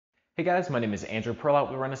Hey guys, my name is Andrew Perlout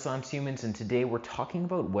with Renaissance Humans, and today we're talking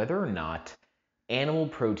about whether or not animal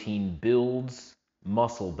protein builds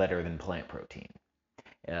muscle better than plant protein.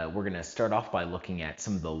 We're going to start off by looking at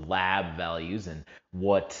some of the lab values and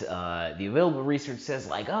what the available research says,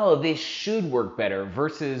 like, oh, this should work better,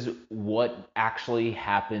 versus what actually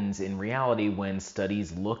happens in reality when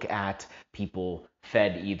studies look at people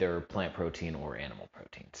fed either plant protein or animal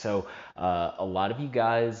protein. So a lot of you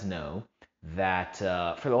guys know that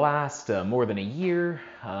for the last more than a year,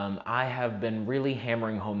 I have been really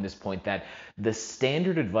hammering home this point that the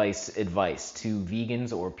standard advice to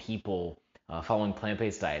vegans or people following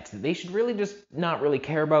plant-based diets, that they should really just not really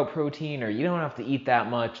care about protein, or you don't have to eat that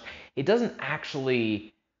much. It doesn't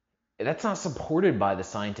actually, that's not supported by the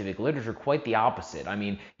scientific literature. Quite the opposite. I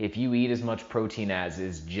mean, if you eat as much protein as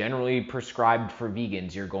is generally prescribed for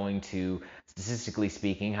vegans, you're going to, statistically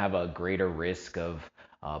speaking, have a greater risk of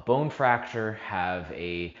bone fracture, have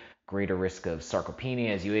a greater risk of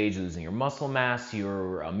sarcopenia as you age, losing your muscle mass.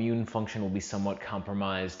 Your immune function will be somewhat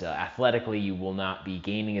compromised. Athletically, you will not be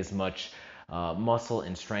gaining as much muscle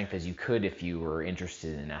and strength as you could if you were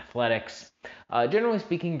interested in athletics. Generally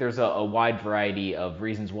speaking, there's a wide variety of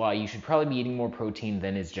reasons why you should probably be eating more protein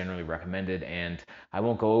than is generally recommended, and I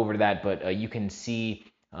won't go over that, but you can see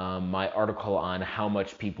my article on how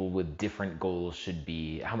much people with different goals should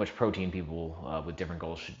be, how much protein people with different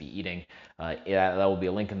goals should be eating. That will be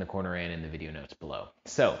a link in the corner and in the video notes below.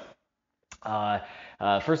 So,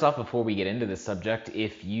 first off, before we get into this subject,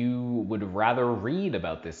 if you would rather read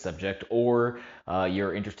about this subject, or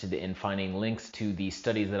you're interested in finding links to the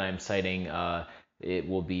studies that I'm citing, it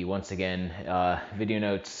will be, once again, video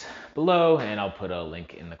notes below, and I'll put a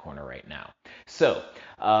link in the corner right now. So,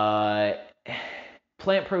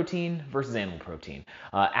 plant protein versus animal protein.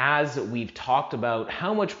 As we've talked about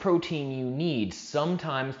how much protein you need,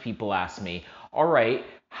 sometimes people ask me, all right,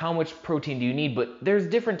 how much protein do you need? But there's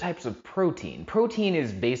different types of protein. Protein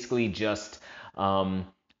is basically just a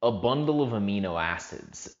bundle of amino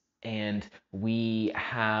acids. And we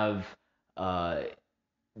have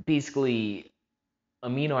basically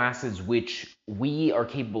amino acids which we are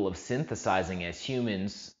capable of synthesizing as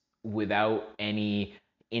humans without any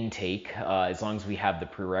intake, as long as we have the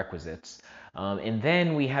prerequisites. And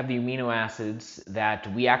then we have the amino acids that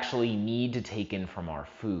we actually need to take in from our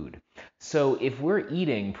food. So if we're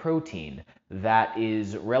eating protein that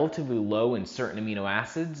is relatively low in certain amino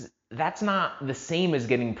acids, that's not the same as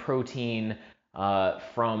getting protein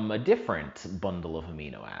from a different bundle of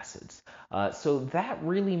amino acids. So that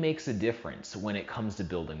really makes a difference when it comes to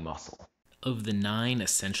building muscle. Of the 9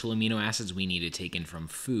 essential amino acids we need to take in from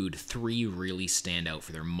food, 3 really stand out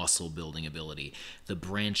for their muscle building ability. The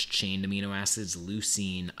branched-chain amino acids,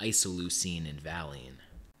 leucine, isoleucine, and valine.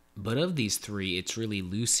 But of these 3, it's really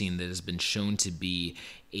leucine that has been shown to be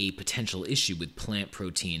a potential issue with plant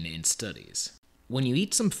protein in studies. When you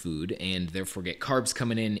eat some food and therefore get carbs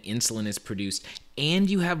coming in, insulin is produced, and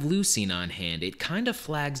you have leucine on hand, it kind of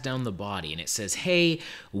flags down the body and it says, hey,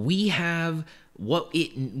 we have what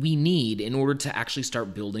we need in order to actually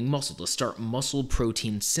start building muscle, to start muscle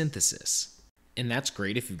protein synthesis. And that's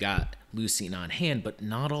great if you've got leucine on hand, but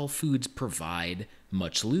not all foods provide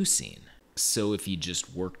much leucine. So if you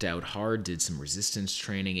just worked out hard, did some resistance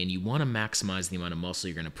training, and you want to maximize the amount of muscle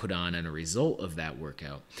you're going to put on as a result of that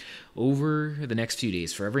workout, over the next few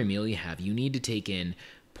days, for every meal you have, you need to take in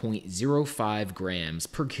 0.05 grams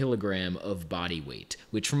per kilogram of body weight,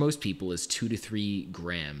 which for most people is 2 to 3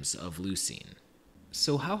 grams of leucine.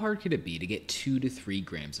 So how hard could it be to get 2 to 3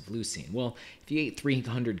 grams of leucine? Well, if you ate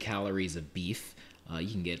 300 calories of beef, you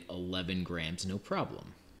can get 11 grams, no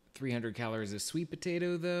problem. 300 calories of sweet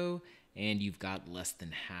potato, though, and you've got less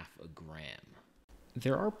than half a gram.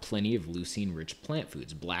 There are plenty of leucine-rich plant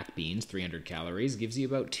foods. Black beans, 300 calories, gives you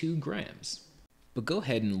about 2 grams. But go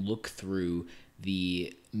ahead and look through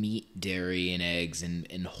the meat, dairy, and eggs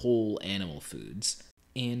and whole animal foods,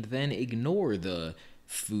 and then ignore the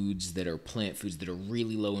foods that are plant foods that are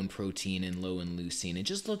really low in protein and low in leucine, and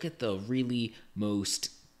just look at the really most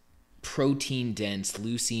protein-dense,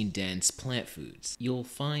 leucine-dense plant foods. You'll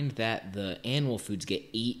find that the animal foods get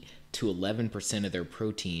 8 to 11% of their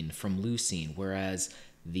protein from leucine, whereas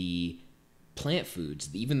the plant foods,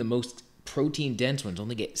 even the most protein-dense ones,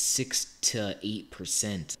 only get 6 to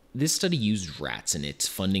 8%. This study used rats, and its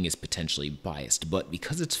funding is potentially biased, but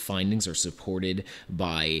because its findings are supported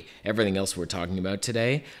by everything else we're talking about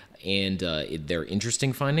today, and they're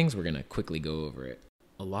interesting findings, we're going to quickly go over it.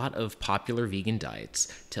 A lot of popular vegan diets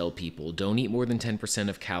tell people don't eat more than 10%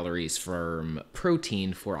 of calories from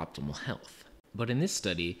protein for optimal health. But in this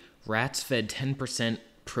study, rats fed 10%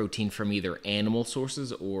 protein from either animal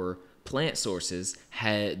sources or plant sources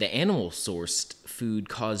had the animal sourced food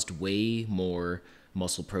caused way more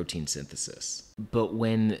muscle protein synthesis. But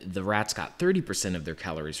when the rats got 30% of their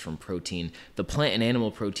calories from protein, the plant and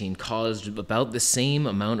animal protein caused about the same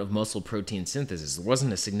amount of muscle protein synthesis. There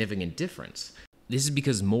wasn't a significant difference. This is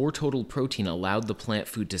because more total protein allowed the plant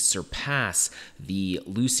food to surpass the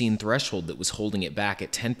leucine threshold that was holding it back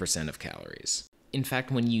at 10% of calories. In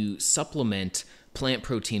fact, when you supplement plant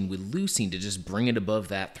protein with leucine to just bring it above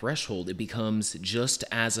that threshold, it becomes just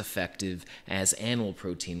as effective as animal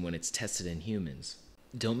protein when it's tested in humans.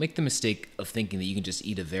 Don't make the mistake of thinking that you can just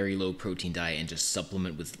eat a very low protein diet and just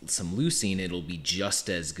supplement with some leucine. It'll be just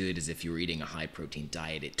as good as if you were eating a high protein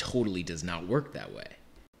diet. It totally does not work that way.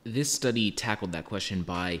 This study tackled that question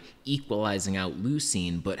by equalizing out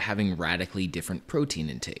leucine but having radically different protein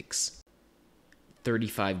intakes.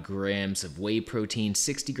 35 grams of whey protein,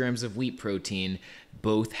 60 grams of wheat protein,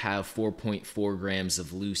 both have 4.4 grams of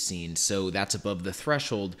leucine, so that's above the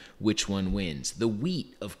threshold. Which one wins? The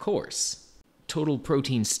wheat, of course. Total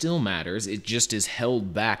protein still matters, it just is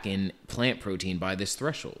held back in plant protein by this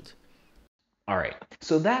threshold. All right,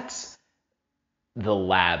 so that's the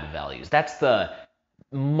lab values. That's the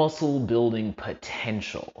muscle building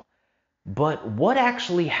potential. But what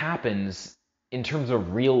actually happens in terms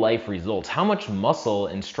of real life results? How much muscle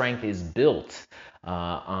and strength is built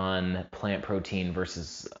on plant protein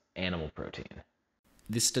versus animal protein?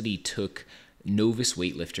 This study took novice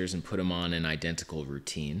weightlifters and put them on an identical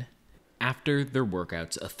routine. After their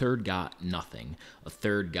workouts, a third got nothing, a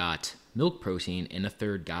third got milk protein, and a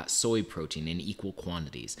third got soy protein in equal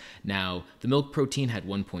quantities. Now, the milk protein had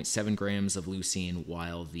 1.7 grams of leucine,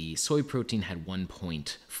 while the soy protein had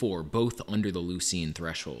 1.4, both under the leucine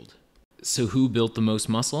threshold. So who built the most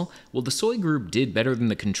muscle? Well, the soy group did better than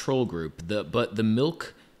the control group, but the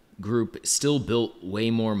milk group still built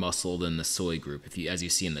way more muscle than the soy group, as you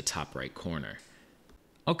see in the top right corner.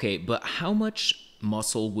 Okay, but how much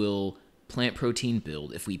muscle will plant protein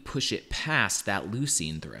build if we push it past that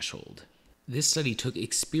leucine threshold? This study took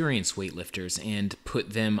experienced weightlifters and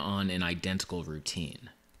put them on an identical routine.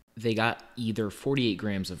 They got either 48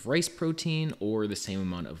 grams of rice protein or the same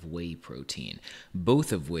amount of whey protein,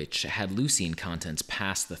 both of which had leucine contents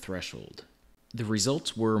past the threshold. The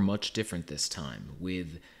results were much different this time,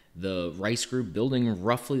 with the rice group building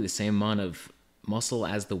roughly the same amount of muscle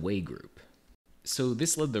as the whey group. So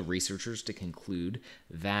this led the researchers to conclude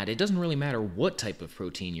that it doesn't really matter what type of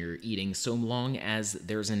protein you're eating so long as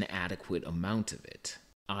there's an adequate amount of it.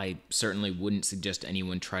 I certainly wouldn't suggest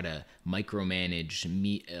anyone try to micromanage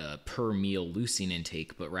per meal leucine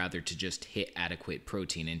intake, but rather to just hit adequate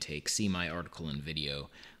protein intake. See my article and video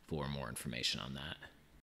for more information on that.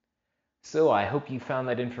 So I hope you found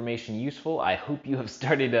that information useful. I hope you have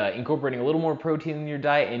started incorporating a little more protein in your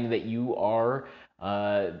diet and that you are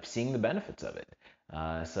seeing the benefits of it.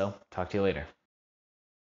 So talk to you later.